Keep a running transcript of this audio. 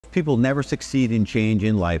Most people never succeed in change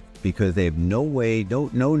in life because they have no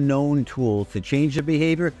known tools to change their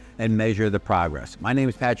behavior and measure the progress. My name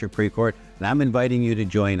is Patrick Precourt, and I'm inviting you to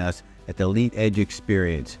join us at the Elite Edge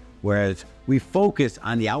Experience, whereas we focus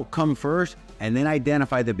on the outcome first and then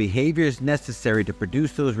identify the behaviors necessary to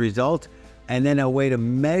produce those results, and then a way to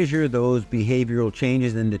measure those behavioral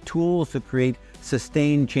changes and the tools to create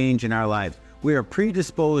sustained change in our lives. We are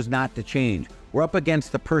predisposed not to change. We're up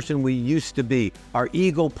against the person we used to be. Our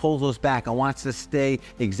ego pulls us back and wants to stay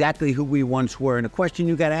exactly who we once were. And the question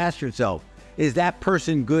you got to ask yourself, is that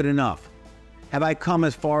person good enough? Have I come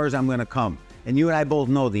as far as I'm going to come? And you and I both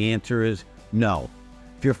know the answer is no.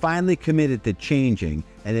 If you're finally committed to changing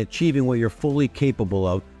and achieving what you're fully capable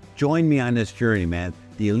of, join me on this journey, man.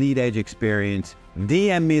 The Elite Edge Experience.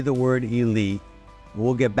 DM me the word elite.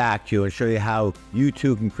 We'll get back to you and show you how you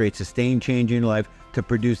too can create sustained change in your life to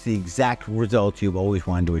produce the exact results you've always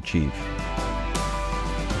wanted to achieve.